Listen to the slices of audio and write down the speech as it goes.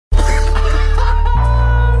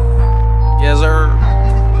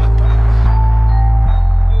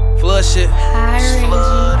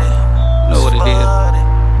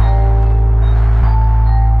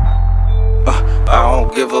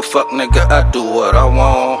fuck, nigga, I do what I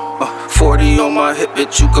want. 40 on my hip,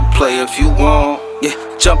 bitch, you could play if you want. Yeah,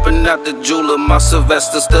 jumping out the jeweler, my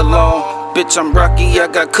Sylvester still on. Bitch, I'm Rocky, I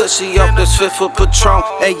got cushy off this fifth of Patron.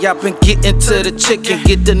 Hey, I been getting to the chicken,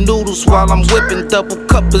 get the noodles while I'm whipping. Double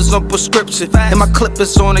cup is on prescription, and my clip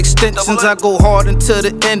is on extensions. I go hard until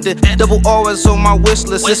the ending. Double R is on my wish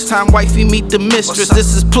list. This time, wifey, meet the mistress.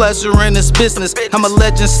 This is pleasure and it's business. I'm a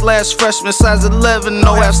legend / freshman, size 11,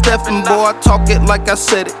 no half stepping, boy. I talk it like I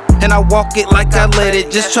said it, and I walk it like I let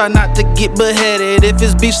it. Just try not to get beheaded. If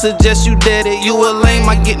it's beef, suggest you dead it. You a lame,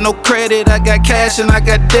 I get no credit. I got cash and I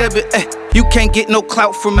got debit. Ay, you can't get no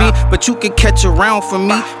clout from me, but you can catch a round from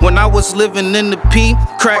me. When I was living in the P,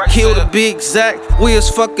 crack hill to be exact. We was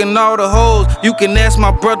fucking all the hoes. You can ask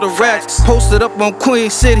my brother Rax. Posted up on Queen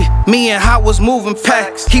City, me and Hot was moving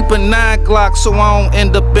packs. Keep a 9 Glock so I don't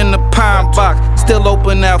end up in the pine box. Still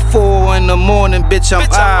open at 4 in the morning, bitch, I'm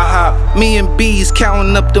IHOP. Me and B's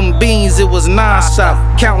counting up them beans, it was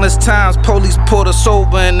non-stop. Countless times police pulled us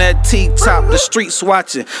over in that T-top. The streets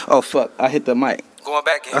watching. Oh fuck, I hit the mic. Going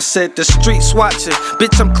back in. I said the streets watching.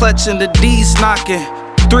 Bitch, I'm clutching, the D's knocking.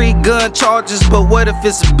 3 gun charges, but what if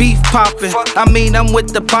it's beef popping? I mean, I'm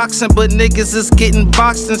with the boxing, but niggas is getting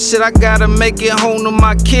boxed and shit. I gotta make it home to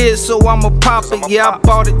my kids, so I'ma pop it. Yeah, I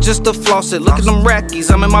bought it just to floss it. Look at them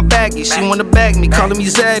rackies, I'm in my baggie. She wanna bag me, calling me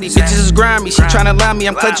Zaddy. Bitches is grimy, she tryna lie me.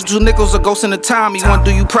 I'm clutching 2 nickels, a ghost in the Tommy. One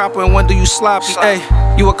do you proper and one do you sloppy.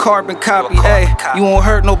 Ayy, you a carbon copy. Ayy, you won't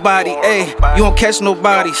hurt nobody. Ayy, you won't catch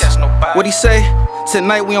nobody. What he say?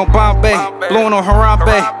 Tonight we on Bombay, blowing on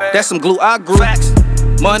Harambe. That's some glue I grew.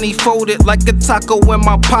 Money folded like a taco in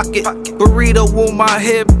my pocket. Burrito on my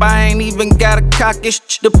hip, I ain't even gotta cock it.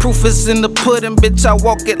 The proof is in the pudding, bitch, I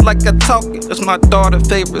walk it like I talk it. That's my daughter's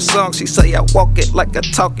favorite song, she say I walk it like I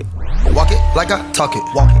talk it. Walk it like I talk it.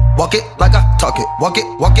 Walk it like I talk it. Walk it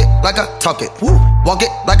like I talk it. Woo. Walk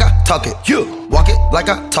it like I talk it. You walk it like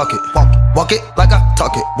I talk it. Walk it like I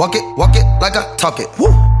talk it. Walk it like I talk it.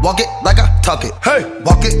 Woo. Walk it like I talk it. Hey,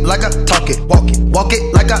 walk it like I talk it. Walk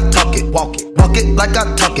it like I talk it. Walk it like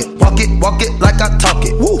I talk it. Walk it like I talk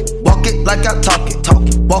it. Woo. Walk it like I talk it.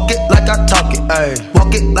 Walk it like I talk it. Hey,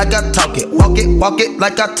 walk it like I talk it. Walk it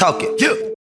like I talk it. Yeah.